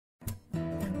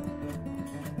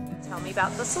Tell me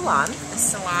about the salon. The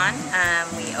salon,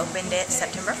 we opened it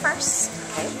September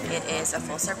 1st. Okay. It is a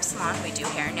full-service salon. We do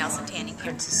hair, nails, and tanning here.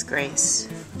 Princess Grace.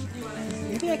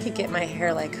 Maybe I could get my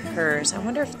hair like hers. I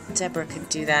wonder if Deborah could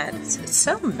do that. It's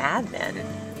so Mad Men.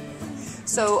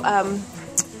 So,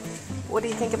 what do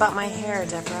you think about my hair,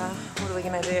 Deborah? What are we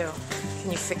gonna do?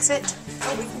 Can you fix it?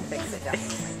 Oh, we can fix it,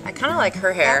 definitely. I kind of like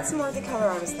her hair. That's more the color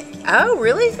I was thinking. Oh,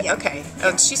 really? Yeah. Okay.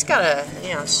 Oh, she's got a,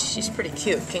 you know, she's pretty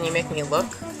cute. Can you make me look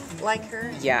like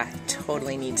her? Yeah,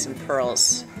 totally need some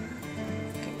pearls.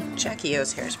 Okay. Jackie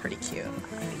O's hair is pretty cute.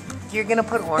 You're gonna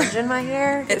put orange in my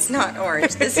hair? It's not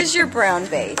orange. This is your brown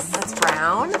base. That's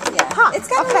brown? Yeah. Huh, It's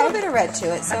got okay. a little bit of red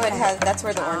to it, so it has. That's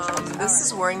where the orange comes from. This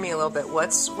is worrying me a little bit.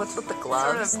 What's with the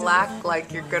gloves? Sort of black,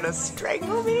 like you're gonna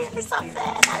strangle me or something.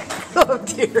 Oh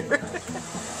dear.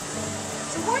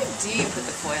 So why do you put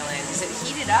the foil in? Does it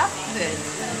heat it up?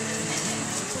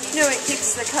 No, it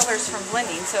keeps the colors from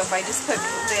blending. So if I just put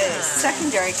the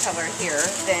secondary color here,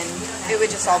 then it would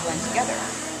just all blend together.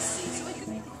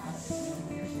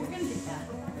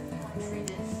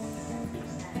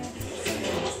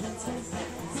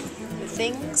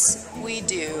 Things we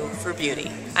do for beauty,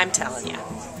 I'm telling you.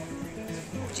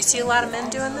 Do you see a lot of men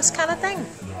doing this kind of thing?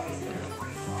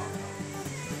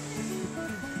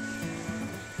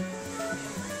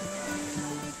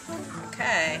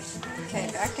 Okay. Okay,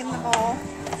 back in the bowl.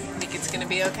 Think it's gonna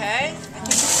be okay? I think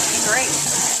it's gonna be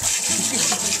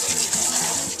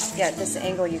great. Yeah, at this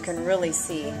angle you can really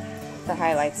see the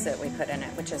highlights that we put in it,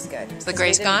 which is good. The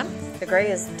gray's gone? The gray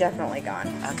is definitely gone.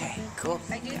 Okay, cool.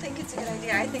 I do think it's a good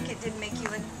idea. I think it did make you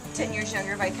look 10 years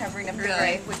younger by covering up the Really?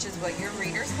 gray, which is what your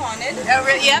readers wanted. Oh,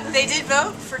 really? Yep, they did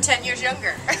vote for 10 years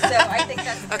younger. So I think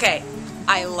that's Okay,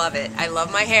 I love it. I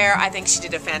love my hair. I think she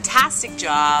did a fantastic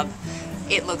job.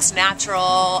 It looks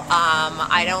natural.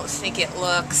 I don't think it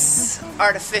looks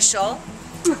artificial.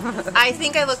 I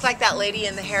think I look like that lady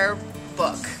in the hair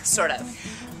book, sort of.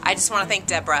 I just want to thank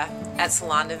Deborah at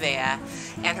Salon Nevaeh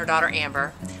and her daughter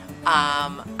Amber.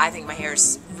 I think my hair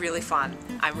is really fun.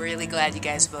 I'm really glad you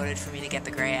guys voted for me to get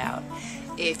the gray out.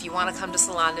 If you want to come to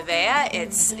Salon Nevaeh,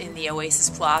 it's in the Oasis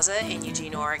Plaza in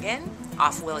Eugene, Oregon,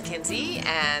 off Willa Kinsey,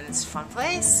 and it's a fun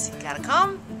place. You gotta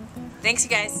come. Thanks, you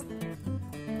guys.